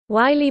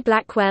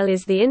Wiley-Blackwell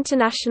is the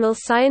international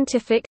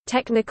scientific,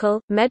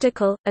 technical,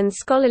 medical, and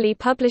scholarly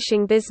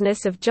publishing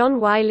business of John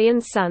Wiley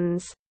 &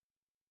 Sons.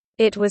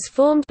 It was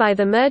formed by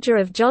the merger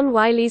of John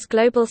Wiley's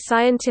global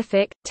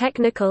scientific,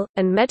 technical,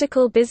 and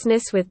medical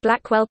business with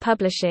Blackwell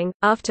Publishing.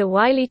 After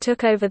Wiley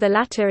took over the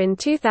latter in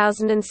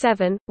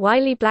 2007,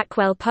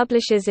 Wiley-Blackwell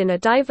publishes in a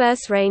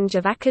diverse range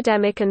of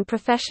academic and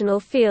professional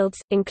fields,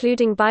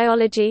 including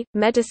biology,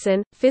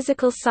 medicine,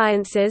 physical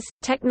sciences,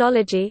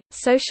 technology,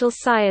 social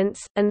science,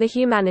 and the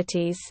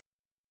humanities.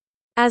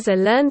 As a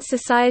learned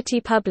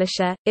society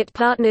publisher, it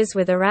partners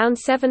with around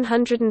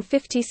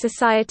 750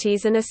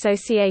 societies and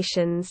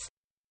associations.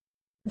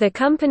 The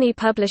company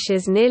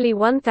publishes nearly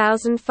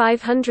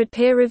 1,500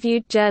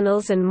 peer-reviewed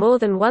journals and more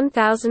than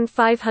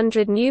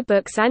 1,500 new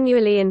books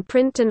annually in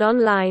print and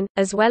online,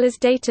 as well as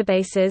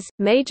databases,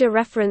 major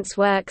reference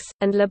works,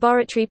 and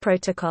laboratory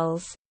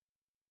protocols.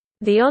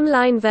 The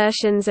online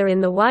versions are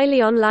in the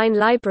Wiley Online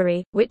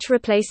Library, which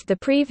replaced the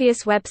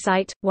previous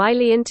website,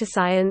 Wiley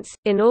Interscience,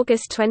 in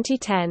August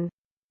 2010.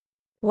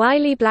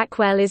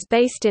 Wiley-Blackwell is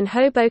based in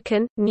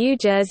Hoboken, New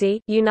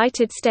Jersey,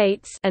 United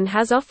States, and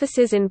has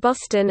offices in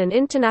Boston and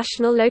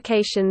international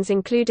locations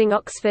including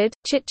Oxford,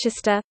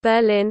 Chichester,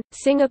 Berlin,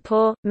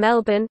 Singapore,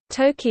 Melbourne,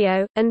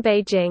 Tokyo, and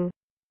Beijing.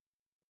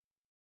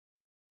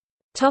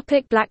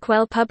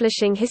 Blackwell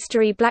Publishing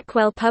history.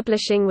 Blackwell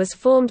Publishing was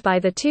formed by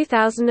the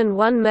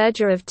 2001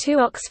 merger of two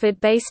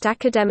Oxford-based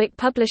academic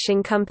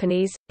publishing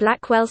companies,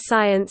 Blackwell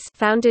Science,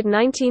 founded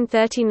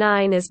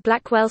 1939 as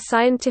Blackwell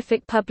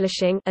Scientific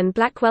Publishing, and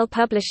Blackwell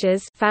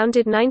Publishers,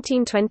 founded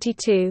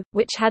 1922,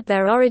 which had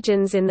their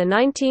origins in the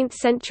 19th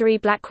century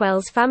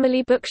Blackwell's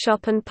family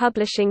bookshop and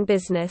publishing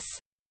business.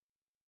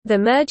 The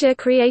merger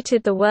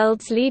created the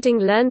world's leading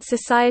learned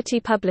society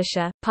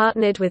publisher,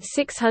 partnered with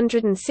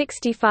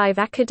 665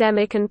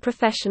 academic and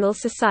professional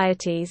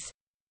societies.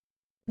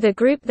 The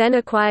group then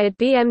acquired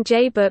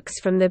BMJ Books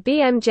from the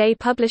BMJ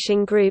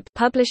Publishing Group,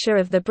 publisher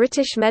of the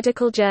British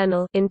Medical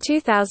Journal, in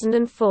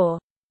 2004.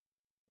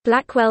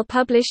 Blackwell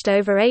published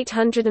over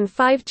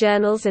 805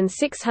 journals and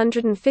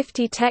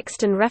 650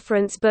 text and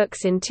reference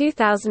books in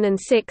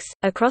 2006,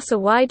 across a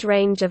wide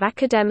range of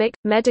academic,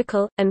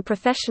 medical, and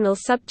professional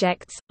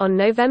subjects. On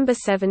November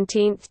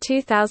 17,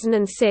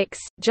 2006,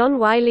 John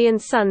Wiley &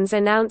 Sons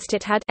announced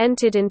it had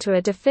entered into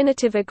a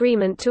definitive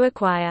agreement to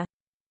acquire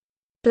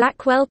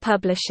Blackwell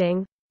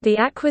Publishing. The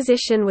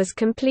acquisition was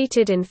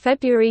completed in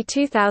February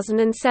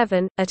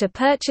 2007, at a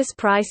purchase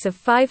price of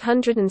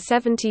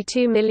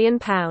 £572 million.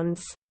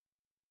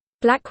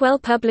 Blackwell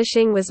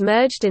Publishing was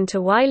merged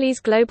into Wiley's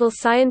global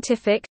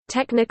scientific,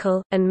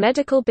 technical, and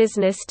medical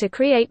business to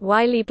create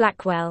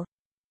Wiley-Blackwell.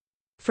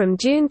 From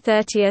June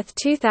 30,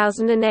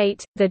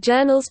 2008, the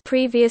journals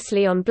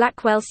previously on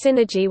Blackwell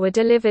Synergy were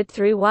delivered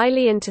through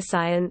Wiley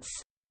Interscience.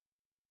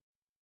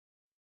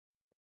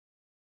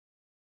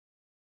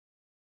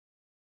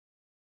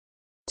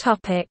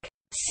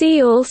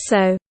 See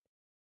also: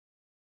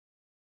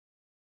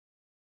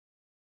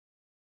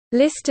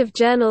 List of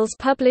journals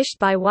published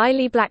by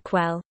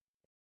Wiley-Blackwell.